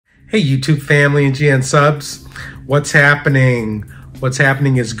Hey YouTube family and GN subs, what's happening? What's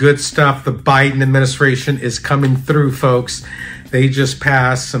happening is good stuff. The Biden administration is coming through, folks. They just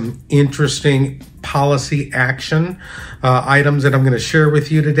passed some interesting policy action items that I'm going to share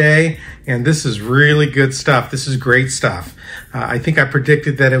with you today. And this is really good stuff. This is great stuff. I think I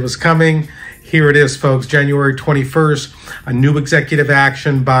predicted that it was coming. Here it is, folks, January 21st, a new executive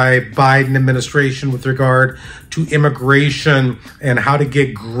action by Biden administration with regard to immigration and how to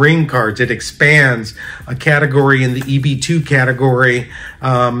get green cards. It expands a category in the EB-2 category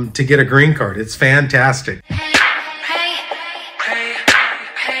to get a green card. It's fantastic.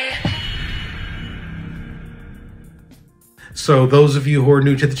 So those of you who are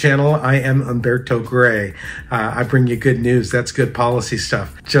new to the channel, I am Humberto Gray. I bring you good news. That's good policy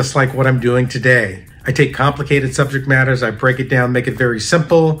stuff, just like what I'm doing today. I take complicated subject matters, I break it down, make it very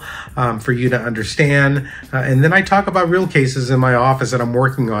simple for you to understand. And then I talk about real cases in my office that I'm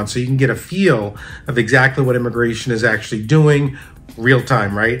working on so you can get a feel of exactly what immigration is actually doing real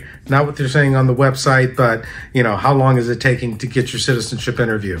time, right? Not what they're saying on the website, but you know, how long is it taking to get your citizenship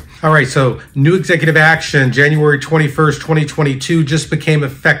interview? All right, so new executive action, January 21st, 2022 just became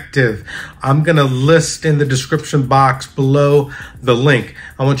effective. I'm gonna list in the description box below the link.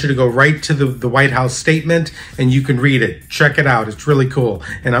 I want you to go right to the White House statement and you can read it. Check it out, it's really cool.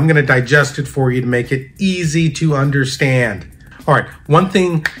 And I'm gonna digest it for you to make it easy to understand. All right, one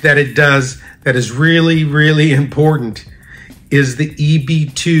thing that it does that is really, really important is the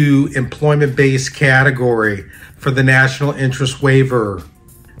EB-2 employment-based category for the national interest waiver.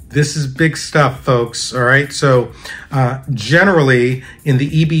 This is big stuff, folks, all right? So generally, in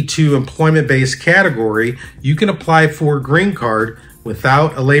the EB-2 employment-based category, you can apply for a green card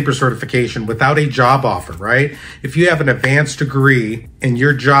without a labor certification, without a job offer, right? If you have an advanced degree and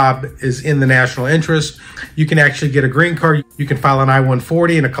your job is in the national interest, you can actually get a green card. You can file an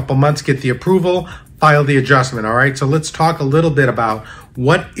I-140 in a couple months, get the approval, file the adjustment, all right? So let's talk a little bit about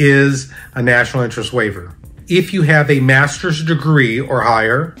what is a national interest waiver. If you have a master's degree or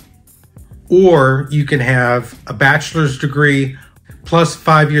higher, or you can have a bachelor's degree plus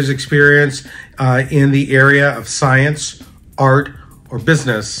 5 years experience in the area of science, art, or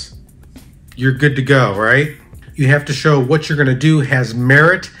business, you're good to go, right? You have to show what you're gonna do has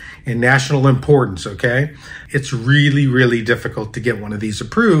merit and national importance, okay? It's really, really difficult to get one of these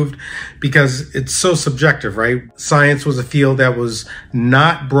approved because it's so subjective, right? Science was a field that was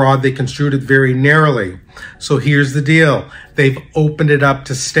not broad. They construed it very narrowly. So here's the deal. They've opened it up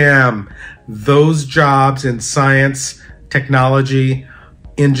to STEM. Those jobs in science, technology,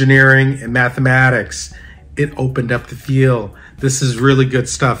 engineering, and mathematics, it opened up the field. This is really good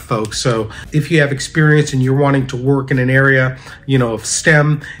stuff, folks. So if you have experience and you're wanting to work in an area, you know, of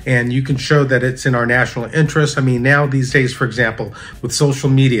STEM, and you can show that it's in our national interest. I mean, now these days, for example, with social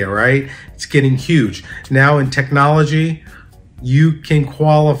media, right? It's getting huge. Now in technology, you can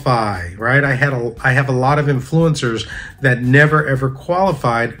qualify, right? I have a lot of influencers that never ever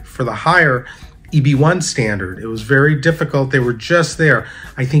qualified for the higher EB-1 standard. It was very difficult. They were just there.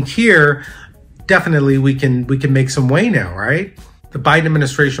 I think here, definitely we can make some way now, right? The Biden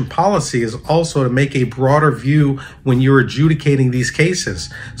administration policy is also to make a broader view when you're adjudicating these cases.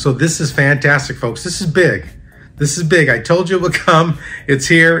 So this is fantastic, folks. This is big. This is big. I told you it would come. It's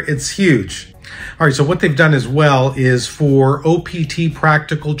here. It's huge. All right, so what they've done as well is for OPT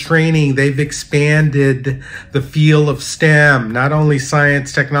practical training, they've expanded the field of STEM, not only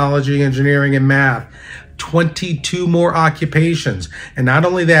science, technology, engineering, and math. 22 more occupations. And not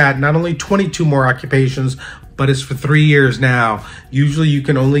only that, not only 22 more occupations, but it's for 3 years now. Usually you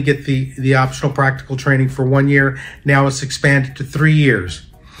can only get the optional practical training for 1 year. Now it's expanded to 3 years.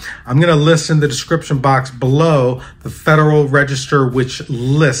 I'm gonna list in the description box below the Federal Register, which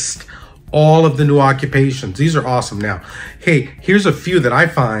lists all of the new occupations. These are awesome. Now, hey, here's a few that I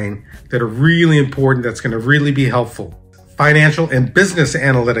find that are really important that's gonna really be helpful. Financial and business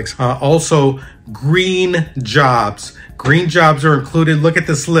analytics, also green jobs. Green jobs are included. Look at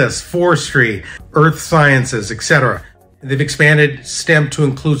this list: forestry, earth sciences, etc. They've expanded STEM to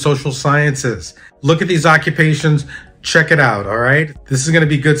include social sciences. Look at these occupations. Check it out, all right? This is gonna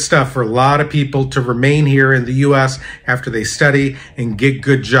be good stuff for a lot of people to remain here in the US after they study and get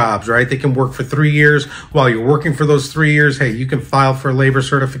good jobs, right? They can work for 3 years. While you're working for those 3 years, hey, you can file for a labor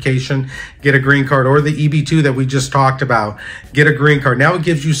certification, get a green card, or the EB-2 that we just talked about, get a green card. Now it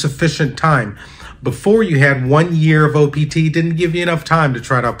gives you sufficient time. Before you had 1 year of OPT, didn't give you enough time to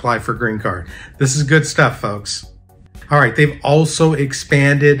try to apply for a green card. This is good stuff, folks. All right, they've also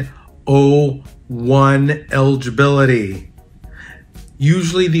expanded O-1 eligibility.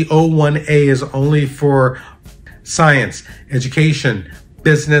 Usually the O-1A is only for science, education,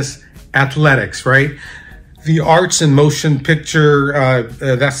 business, athletics, right? The arts and motion picture,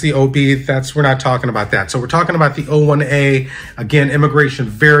 that's the OB, we're not talking about that. So we're talking about the O-1A. Again, immigration,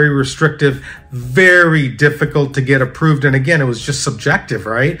 very restrictive, very difficult to get approved. And again, it was just subjective,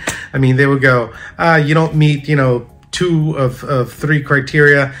 right? I mean, they would go, you don't meet, 2 of 3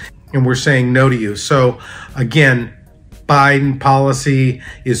 criteria, and we're saying no to you. So again, Biden policy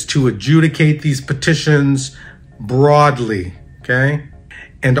is to adjudicate these petitions broadly, okay?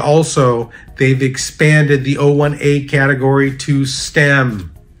 And also, they've expanded the O-1A category to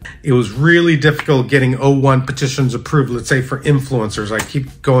STEM. It was really difficult getting O-1 petitions approved, let's say for influencers. I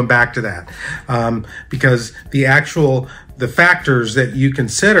keep going back to that because the factors that you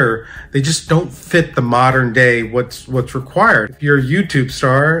consider, they just don't fit the modern day what's required. If you're a YouTube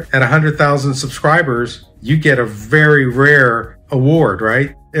star at 100,000 subscribers, you get a very rare award,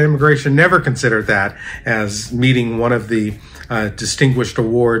 right? Immigration never considered that as meeting one of the distinguished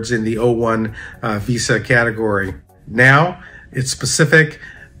awards in the O-1 visa category. Now it's specific,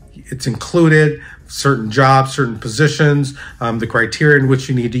 it's included, certain jobs, certain positions, the criteria in which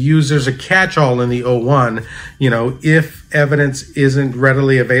you need to use. There's a catch-all in the O-1, if evidence isn't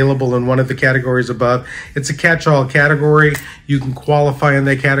readily available in one of the categories above, it's a catch-all category. You can qualify in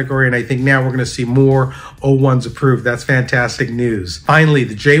that category, and I think now we're going to see more O-1s approved. That's fantastic news. Finally,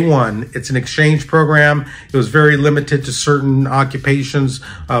 the J-1, it's an exchange program. It was very limited to certain occupations.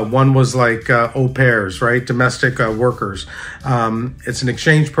 One was like au pairs, right? Domestic workers. It's an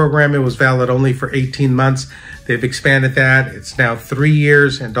exchange program. It was valid only for 18 months. They've expanded that. It's now 3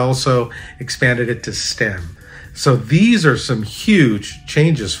 years and also expanded it to STEM. So these are some huge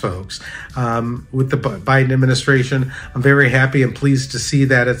changes, folks, with the Biden administration. I'm very happy and pleased to see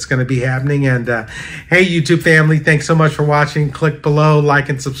that it's going to be happening. And hey, YouTube family, thanks so much for watching. Click below, like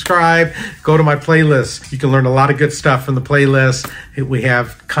and subscribe. Go to my playlist. You can learn a lot of good stuff from the playlist. We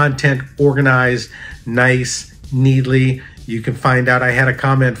have content organized, nice, neatly. You can find out. I had a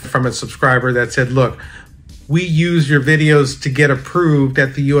comment from a subscriber that said, look, we use your videos to get approved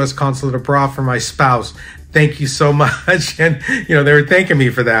at the U.S. Consulate abroad for my spouse. Thank you so much. And, they were thanking me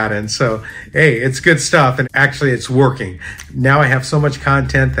for that. And so, hey, it's good stuff. And actually, it's working. Now I have so much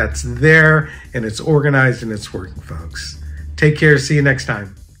content that's there and it's organized and it's working, folks. Take care. See you next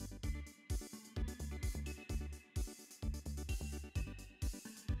time.